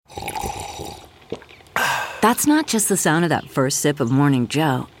That's not just the sound of that first sip of Morning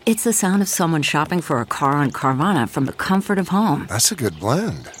Joe. It's the sound of someone shopping for a car on Carvana from the comfort of home. That's a good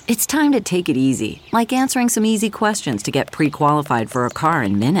blend. It's time to take it easy, like answering some easy questions to get pre-qualified for a car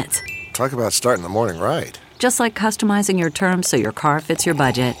in minutes. Talk about starting the morning right. Just like customizing your terms so your car fits your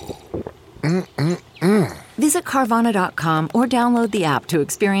budget. Visit Carvana.com or download the app to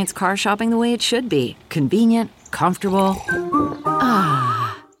experience car shopping the way it should be. Convenient, comfortable.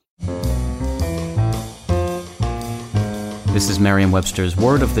 This is Merriam-Webster's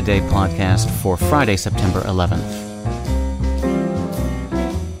Word of the Day podcast for Friday, September 11th.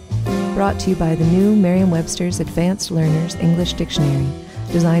 Brought to you by the new Merriam-Webster's Advanced Learners English Dictionary,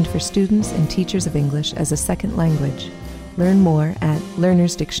 designed for students and teachers of English as a second language. Learn more at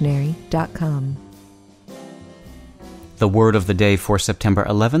learnersdictionary.com. The word of the day for September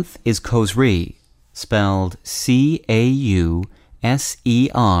 11th is Causerie, spelled C-A-U-S-E-R-I-E.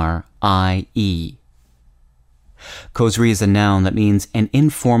 Causerie is a noun that means an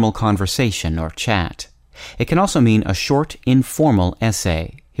informal conversation or chat. It can also mean a short, informal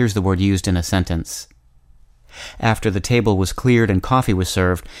essay. Here's the word used in a sentence. After the table was cleared and coffee was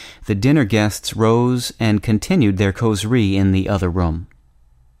served, the dinner guests rose and continued their causerie in the other room.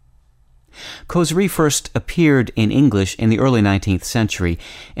 Causerie first appeared in English in the early 19th century,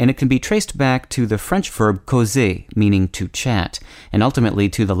 and it can be traced back to the French verb causer, meaning to chat, and ultimately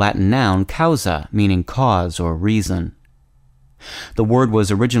to the Latin noun causa, meaning cause or reason. The word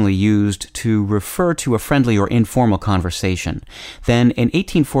was originally used to refer to a friendly or informal conversation. Then, in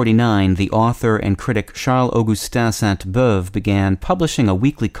 1849, the author and critic Charles-Augustin Sainte-Beuve began publishing a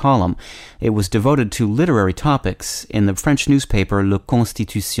weekly column. It was devoted to literary topics in the French newspaper Le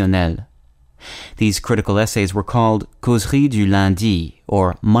Constitutionnel. These critical essays were called Causeries du lundi,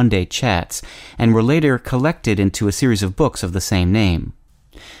 or Monday Chats, and were later collected into a series of books of the same name.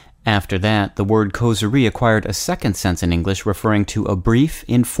 After that, the word causerie acquired a second sense in English, referring to a brief,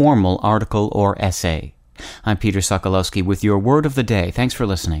 informal article or essay. I'm Peter Sokolowski with your Word of the Day. Thanks for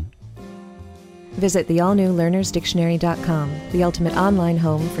listening. Visit the all-new learnersdictionary.com, the ultimate online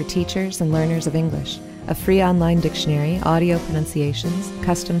home for teachers and learners of English. A free online dictionary, audio pronunciations,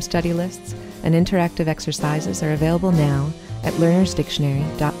 custom study lists, and interactive exercises are available now at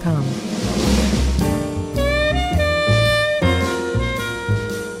learnersdictionary.com.